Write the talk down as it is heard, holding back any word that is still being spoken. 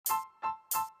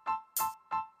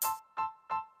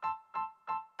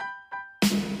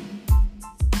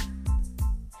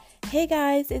Hey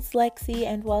guys, it's Lexi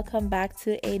and welcome back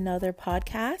to another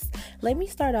podcast. Let me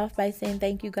start off by saying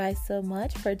thank you guys so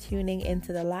much for tuning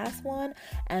into the last one,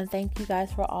 and thank you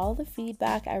guys for all the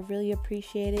feedback. I really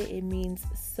appreciate it. It means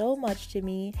so much to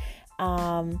me.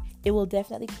 It will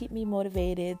definitely keep me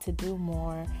motivated to do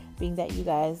more, being that you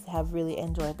guys have really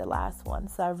enjoyed the last one.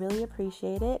 So I really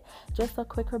appreciate it. Just a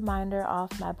quick reminder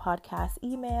of my podcast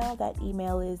email. That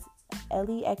email is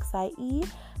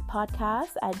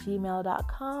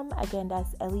lexiepodcast@gmail.com. Again,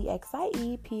 that's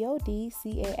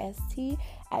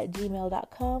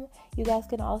lexiepodcast@gmail.com. You guys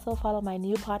can also follow my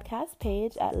new podcast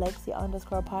page at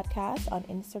Lexi_podcast on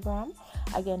Instagram.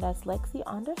 Again, that's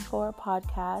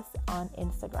Lexi_podcast on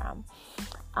Instagram.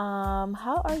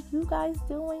 How are you guys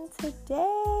doing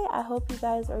today? I hope you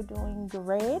guys are doing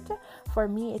great. For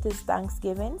me, it is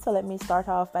Thanksgiving, so let me start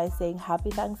off by saying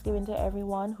happy Thanksgiving to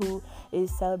everyone who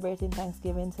is celebrating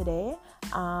Thanksgiving today.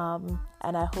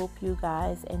 And I hope you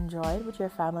guys enjoyed with your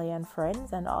family and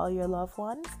friends and all your loved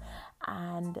ones.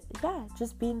 And yeah,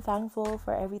 just being thankful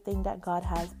for everything that God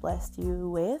has blessed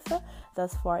you with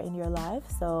thus far in your life.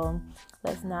 So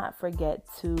let's not forget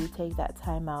to take that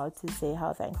time out to say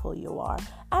how thankful you are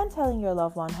and telling your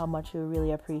loved one how much you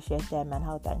really appreciate them and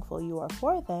how thankful you are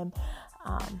for them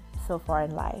so far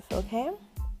in life, okay?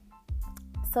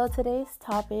 So today's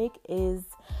topic is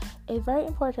a very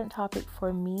important topic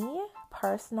for me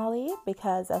personally,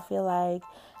 because I feel like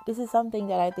this is something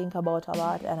that I think about a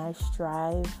lot and I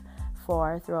strive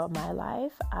for throughout my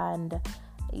life. And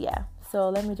yeah, so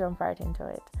let me jump right into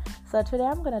it. So today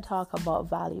I'm going to talk about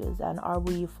values, and are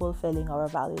we fulfilling our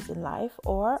values in life,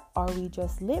 or are we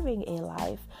just living a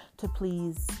life to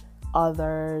please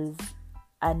others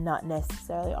and not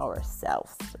necessarily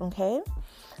ourselves, okay?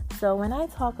 So when I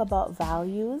talk about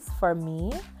values for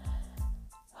me,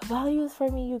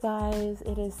 you guys,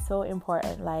 it is so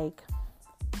important. Like,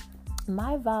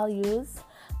 my values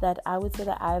that I would say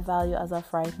that I value as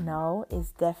of right now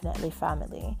is definitely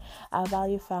family. I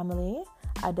value family.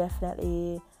 I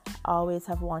definitely always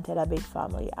have wanted a big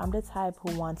family. I'm the type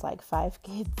who wants like 5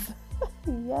 kids.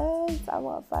 Yes, I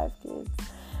want 5 kids.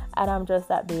 And I'm just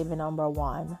that baby number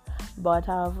 1. But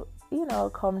I've,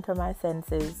 come to my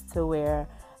senses to where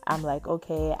I'm like,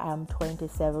 okay, I'm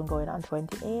 27 going on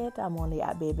 28. I'm only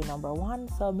at baby number 1.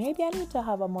 So maybe I need to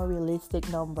have a more realistic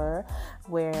number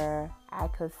where I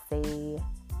could say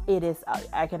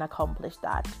I can accomplish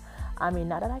that. I mean,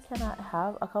 not that I cannot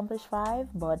have accomplished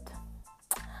 5, but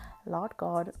Lord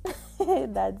God,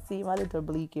 that seemed a little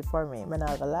bleaky for me, I'm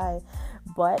not gonna lie.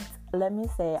 But let me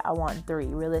say I want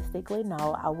 3. Realistically,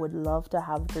 now I would love to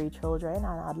have 3 children,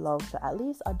 and I'd love to at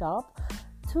least adopt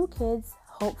 2 kids,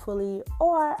 hopefully,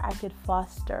 or I could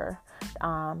foster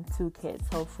 2 kids,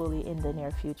 hopefully, in the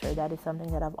near future. That is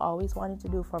something that I've always wanted to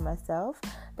do for myself.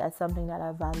 That's something that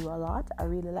I value a lot. I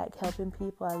really like helping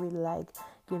people. I really like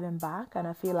giving back, and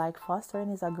I feel like fostering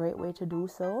is a great way to do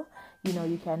so.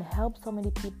 You can help so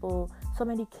many people, so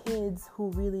many kids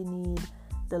who really need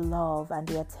the love and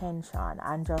the attention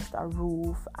and just a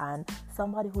roof and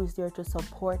somebody who's there to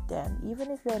support them. Even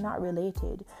if you're not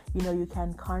related, you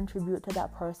can contribute to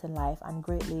that person's life and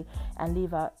greatly and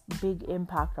leave a big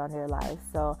impact on their life.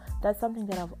 So that's something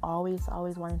that I've always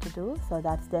wanted to do. So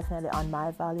that's definitely on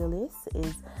my value list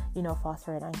is,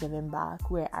 fostering and giving back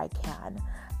where I can.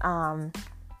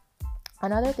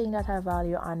 Another thing that I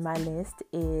value on my list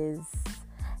is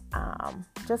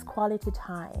just quality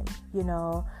time,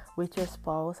 with your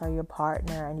spouse or your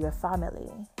partner and your family,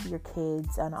 your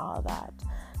kids and all that.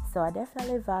 So I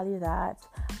definitely value that.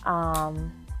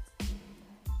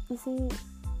 You see,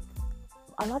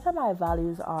 a lot of my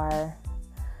values are,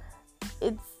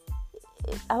 I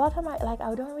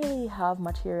don't really have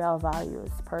material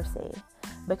values per se,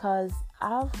 because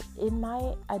at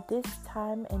this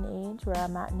time and age where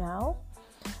I'm at now,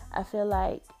 I feel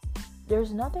like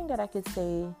there's nothing that I could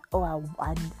say, oh,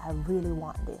 I really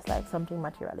want this, like something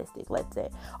materialistic. Let's say,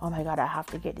 oh my God, I have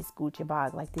to get this Gucci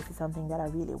bag. Like, this is something that I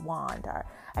really want, or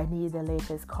I need the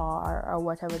latest car, or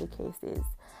whatever the case is.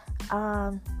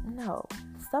 No,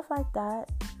 stuff like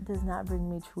that does not bring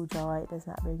me true joy. It does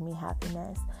not bring me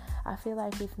happiness. I feel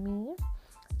like with me,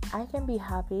 I can be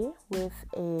happy with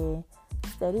a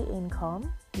steady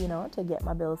income, to get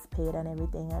my bills paid and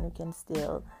everything, and you can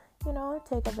still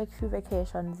take a few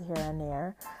vacations here and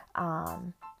there.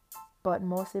 But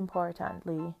most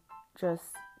importantly,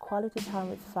 just quality time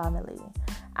with family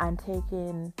and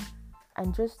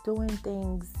just doing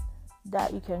things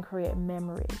that you can create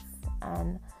memories.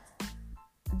 And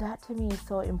that to me is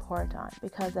so important,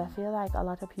 because I feel like a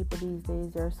lot of people these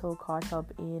days, they're so caught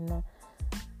up in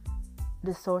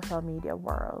the social media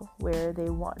world where they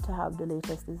want to have the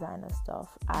latest designer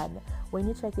stuff, and when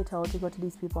you check it out, you go to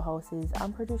these people's houses,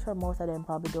 I'm pretty sure most of them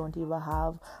probably don't even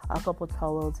have a couple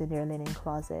towels in their linen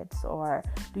closets, or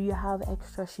do you have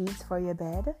extra sheets for your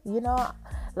bed,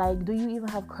 like, do you even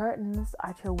have curtains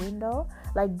at your window?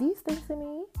 Like, these things to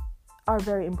me are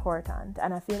very important,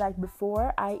 and I feel like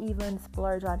before I even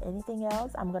splurge on anything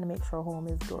else, I'm gonna make sure home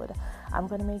is good. I'm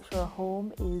gonna make sure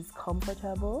home is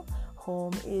comfortable,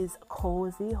 home is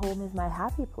cozy, home is my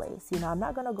happy place. I'm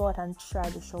not gonna go out and try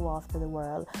to show off to the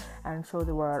world and show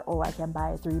the world, oh, I can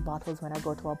buy 3 bottles when I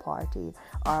go to a party,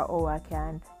 or oh, I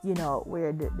can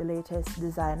wear the latest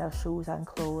designer shoes and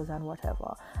clothes and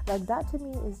whatever. Like, that to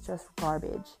me is just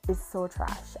garbage. It's so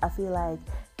trash. I feel like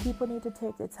people need to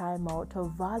take the time out to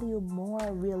value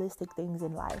more realistic things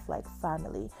in life, like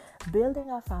family, building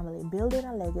a family, building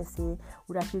a legacy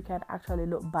that you can actually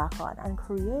look back on, and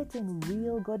creating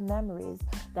real good memories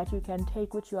that you can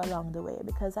take with you along the way.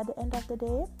 Because at the end of the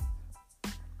day,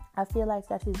 I feel like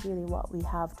that is really what we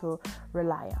have to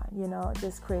rely on,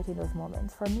 just creating those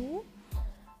moments. For me,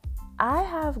 I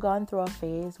have gone through a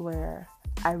phase where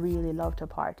I really love to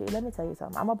party. Let me tell you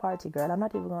something. I'm a party girl. I'm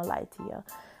not even going to lie to you.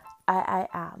 I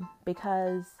am,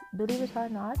 because believe it or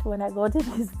not, when I go to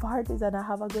these parties and I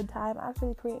have a good time, I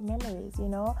actually create memories,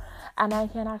 and I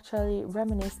can actually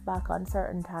reminisce back on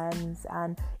certain times,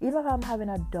 and even if I'm having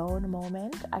a down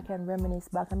moment, I can reminisce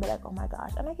back and be like, oh my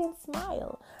gosh, and I can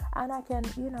smile, and I can,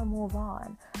 move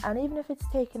on. And even if it's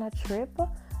taking a trip,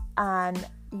 and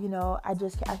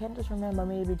I can just remember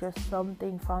maybe just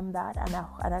something from that,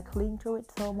 and I cling to it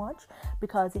so much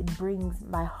because it brings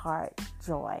my heart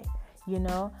joy,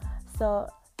 So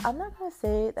I'm not going to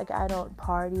say like I don't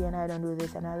party and I don't do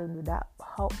this and I don't do that.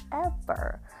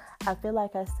 However, I feel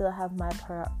like I still have my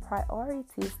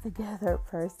priorities together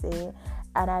per se,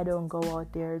 and I don't go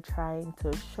out there trying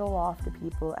to show off to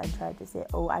people and try to say,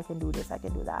 oh, I can do this, I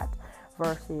can do that,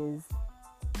 versus,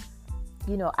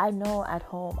 I know at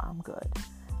home I'm good.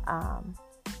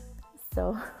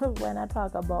 So when I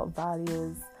talk about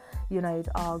values, it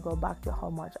all go back to how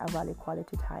much I value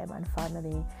quality time and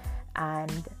family,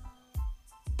 and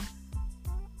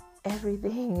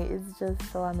everything is just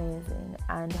so amazing,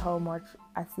 and how much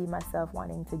I see myself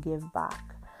wanting to give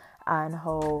back, and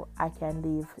how I can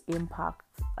leave impact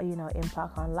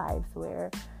on lives where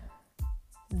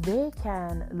they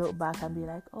can look back and be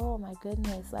like, oh my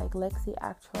goodness, like Lexi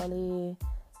actually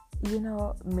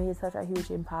made such a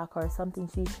huge impact, or something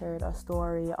she shared, a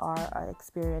story or an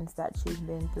experience that she's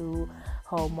been through,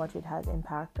 how much it has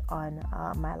impact on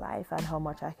my life, and how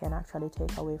much I can actually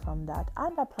take away from that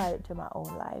and apply it to my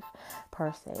own life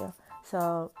per se.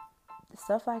 So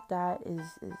stuff like that is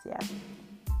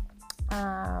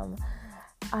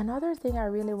another thing I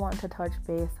really want to touch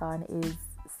base on is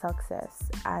success,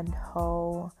 and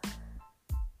how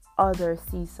others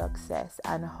see success,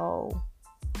 and how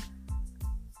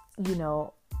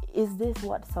is this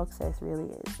what success really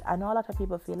is? I know a lot of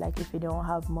people feel like if you don't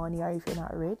have money, or if you're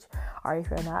not rich, or if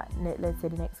you're not, let's say,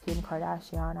 the next Kim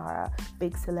Kardashian or a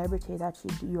big celebrity, that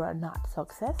you are not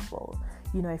successful.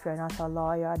 If you're not a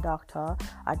lawyer, a doctor,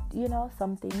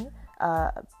 something,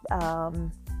 that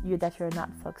you're not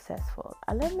successful.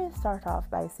 And let me start off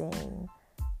by saying,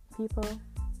 people,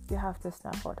 you have to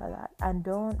snap out of that, and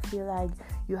don't feel like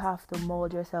you have to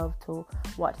mold yourself to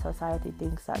what society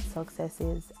thinks that success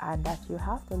is, and that you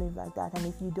have to live like that. And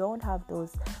if you don't have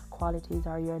those qualities,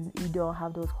 or you don't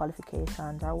have those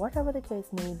qualifications, or whatever the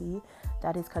case may be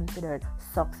that is considered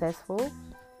successful,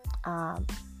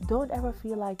 don't ever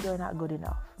feel like you're not good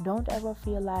enough. Don't ever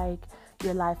feel like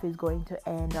your life is going to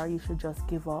end, or you should just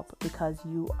give up because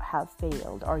you have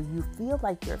failed, or you feel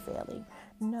like you're failing.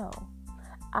 No.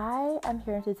 I am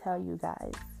here to tell you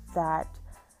guys that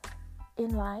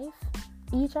in life,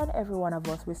 each and every one of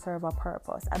us, we serve a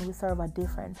purpose, and we serve a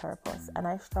different purpose. And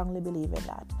I strongly believe in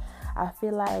that. I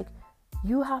feel like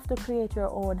you have to create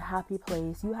your own happy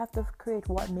place. You have to create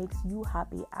what makes you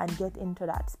happy, and get into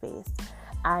that space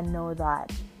and know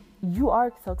that you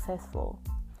are successful,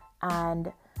 and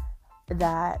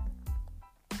that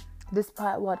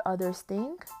despite what others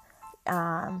think,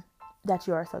 that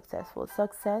you are successful.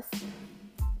 Success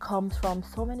comes from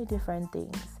so many different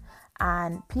things,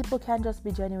 and people can just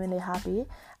be genuinely happy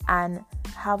and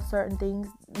have certain things,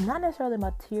 not necessarily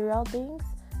material things.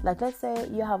 Like, let's say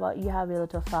you have a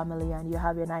little family, and you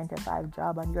have your 9-to-5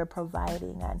 job, and you're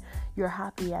providing, and you're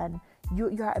happy, and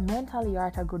you're mentally, you're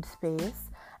at a good space,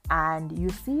 and you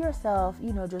see yourself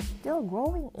just still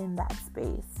growing in that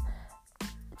space.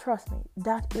 Trust me,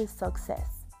 that is success.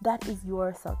 That is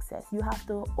your success. You have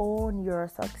to own your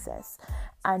success,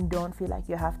 and don't feel like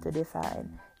you have to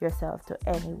define yourself to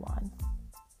anyone.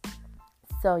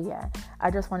 So yeah, I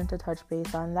just wanted to touch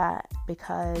base on that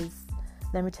because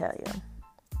let me tell you,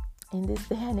 in this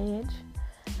day and age,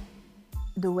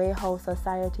 the way how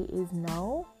society is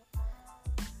now,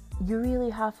 you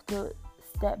really have to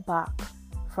step back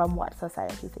from what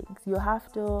society thinks. You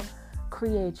have to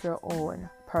create your own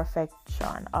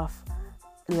perfection of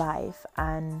life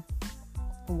and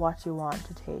what you want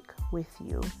to take with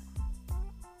you.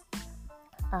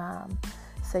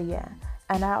 So yeah,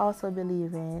 and I also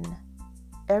believe in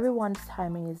everyone's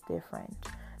timing is different.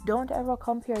 Don't ever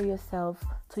compare yourself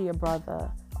to your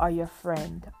brother or your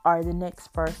friend or the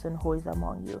next person who is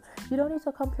among you. You don't need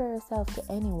to compare yourself to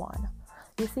anyone.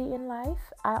 You see, in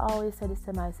life, I always say this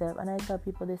to myself, and I tell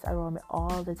people this around me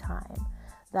all the time,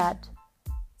 that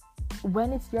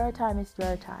when it's your time, it's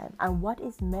your time. And what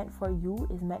is meant for you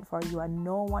is meant for you, and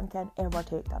no one can ever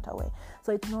take that away.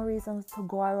 So it's no reason to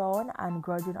go around and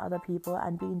grudging other people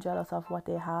and being jealous of what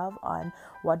they have and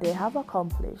what they have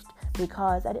accomplished.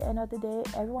 Because at the end of the day,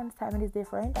 everyone's timing is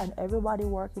different, and everybody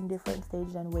works in different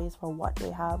stages and ways for what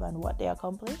they have and what they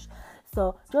accomplish.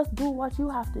 So just do what you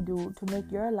have to do to make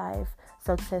your life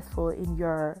successful in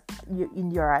your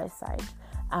eyesight,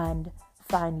 and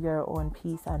find your own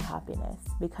peace and happiness,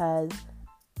 because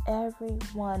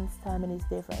everyone's timing is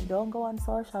different. Don't go on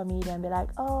social media and be like,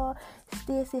 oh,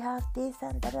 Stacey has this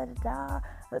and da da da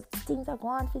da. Things are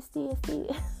going for Stacey.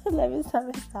 Let me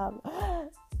stop.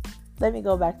 Let me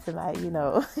go back to my,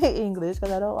 English,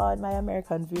 because I don't want my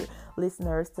American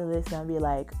listeners to listen and be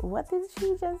like, what did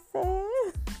she just say?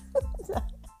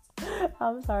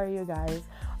 I'm sorry, you guys.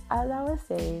 As I was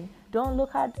saying, don't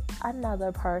look at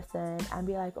another person and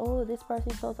be like, oh, this person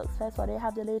is so successful. They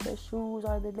have the latest shoes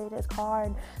or the latest car,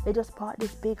 and they just bought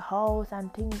this big house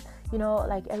and things,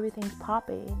 like everything's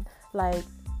popping. Like,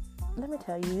 let me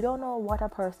tell you, you don't know what a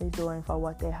person is doing for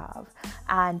what they have.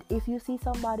 And if you see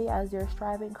somebody as they're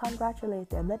striving, congratulate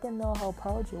them. Let them know how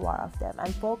proud you are of them,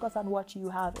 and focus on what you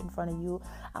have in front of you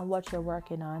and what you're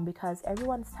working on, because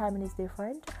everyone's timing is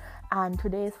different. And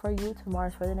today is for you, tomorrow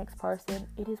is for the next person.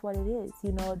 It is what it is.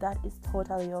 That is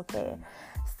totally okay.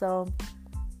 So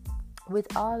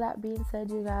with all that being said,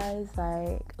 you guys,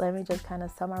 let me just kind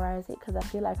of summarize it, because I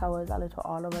feel like I was a little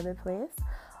all over the place.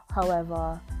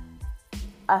 However,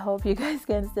 I hope you guys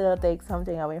can still take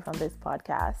something away from this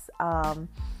podcast.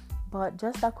 But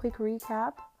just a quick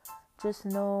recap. Just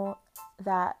know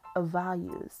that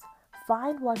values.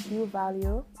 Find what you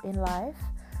value in life.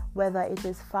 Whether it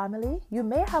is family, you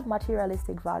may have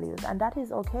materialistic values, and that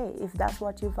is okay. If that's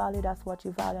what you value, that's what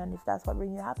you value, and if that's what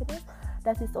brings you happiness,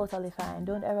 that is totally fine.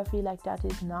 Don't ever feel like that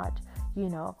is not,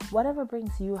 whatever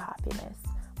brings you happiness.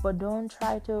 But don't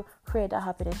try to create a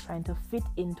happiness trying to fit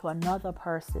into another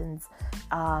person's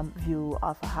view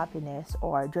of a happiness,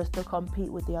 or just to compete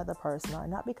with the other person, or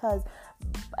not because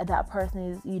that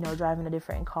person is, driving a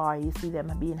different car, you see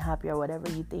them being happy or whatever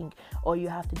you think, or you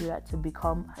have to do that to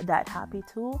become that happy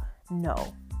too. No,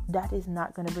 that is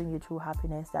not going to bring you true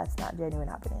happiness. That's not genuine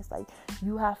happiness. Like,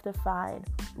 you have to find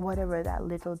whatever that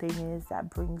little thing is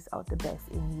that brings out the best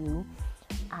in you,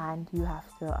 and you have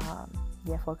to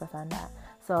focus on that.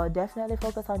 So definitely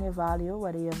focus on your value,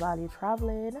 whether you value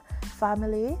traveling,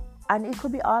 family, and it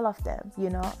could be all of them,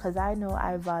 because I know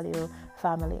I value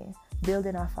family,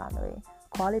 building a family,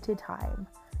 quality time,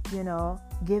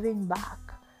 giving back,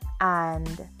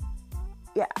 and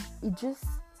it just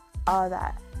all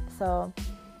that. So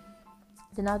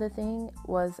another thing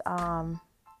was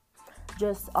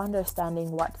just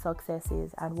understanding what success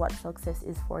is and what success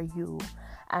is for you.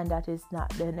 And that is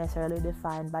not necessarily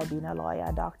defined by being a lawyer,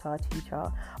 a doctor, a teacher,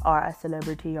 or a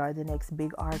celebrity, or the next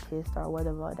big artist, or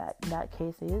whatever that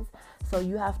case is. So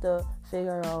you have to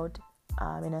figure out,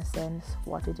 in a sense,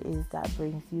 what it is that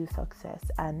brings you success.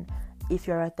 And if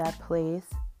you're at that place,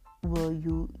 will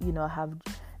you,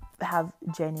 have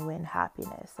genuine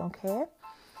happiness, okay?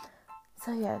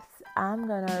 So yes, I'm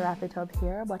going to wrap it up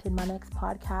here. But in my next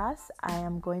podcast, I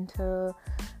am going to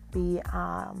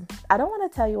I don't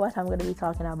want to tell you what I'm going to be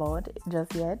talking about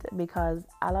just yet, because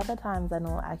a lot of times I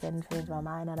know I can change my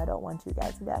mind, and I don't want you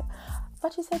guys to be like,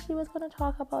 but she said she was going to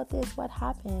talk about this, what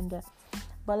happened?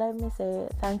 But let me say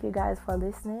thank you guys for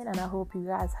listening, and I hope you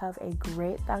guys have a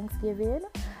great Thanksgiving.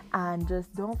 And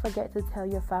just don't forget to tell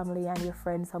your family and your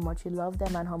friends how much you love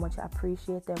them and how much you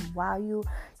appreciate them while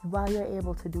you're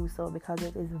able to do so, because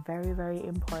it is very, very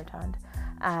important.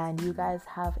 And you guys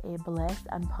have a blessed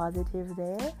and positive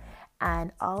day.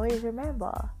 And always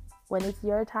remember, when it's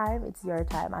your time,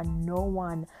 and no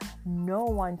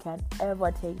one can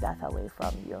ever take that away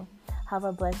from you. Have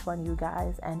a blessed one, you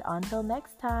guys, and until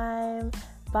next time,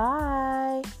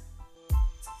 bye.